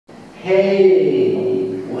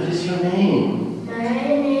Hey, what is your name? My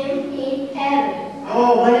name is Harry.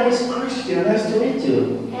 Oh, my name is Christian. Nice to meet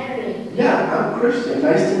you. Harry. Yeah, I'm Christian.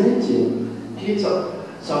 Nice to meet you. Okay,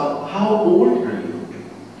 so how old are you?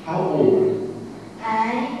 How old?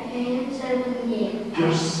 I am 7 years.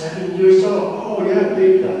 You're 7 years old. Oh, yeah,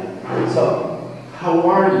 big guy. So, how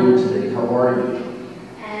are you today? How are you?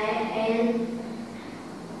 I am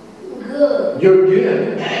good. You're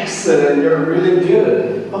good. Excellent. You're really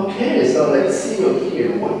good. Okay, so let's see up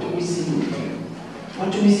here. What do we see in here?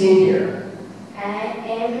 What do we see in here? I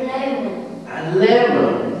am lemon. A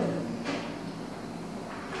lemon.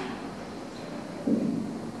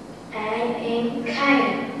 I am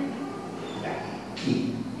kind.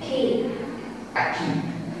 Key. Key. A key.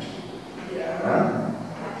 Yeah.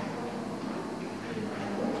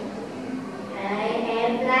 I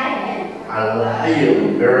am lion. A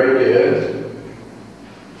lion. Very good.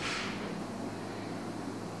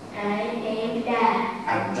 I am dog.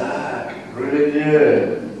 A duck. Really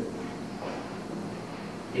good.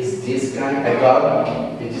 Is this guy a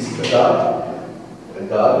dog? Is this a dog? A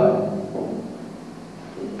dog?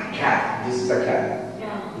 A cat. This is a cat.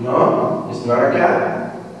 No. No, it's not a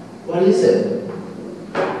cat. What is it?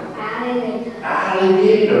 Alligator.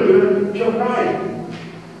 Alligator. You're right.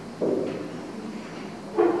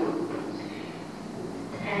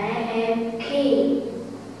 I am key.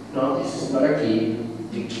 No, this is not a key.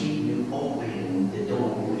 The key will open the door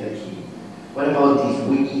with a key. What about this?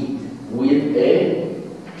 We eat with a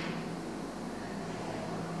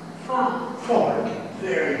Frog. fork.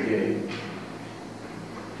 Very good.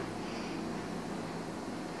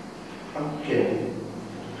 Okay.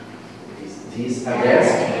 Is this a I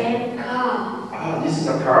desk? am car. Ah, this is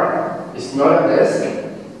a car. It's not a desk.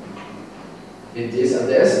 Is this a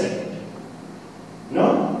desk?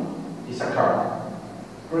 No, it's a car.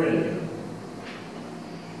 Really good.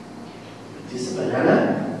 Is this a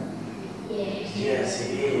banana? Yes. Yes,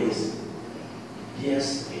 it is.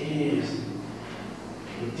 Yes, it is.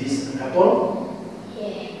 Is this an apple?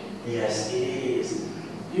 Yes. Yes, it is.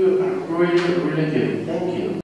 You are really, really good. Thank you.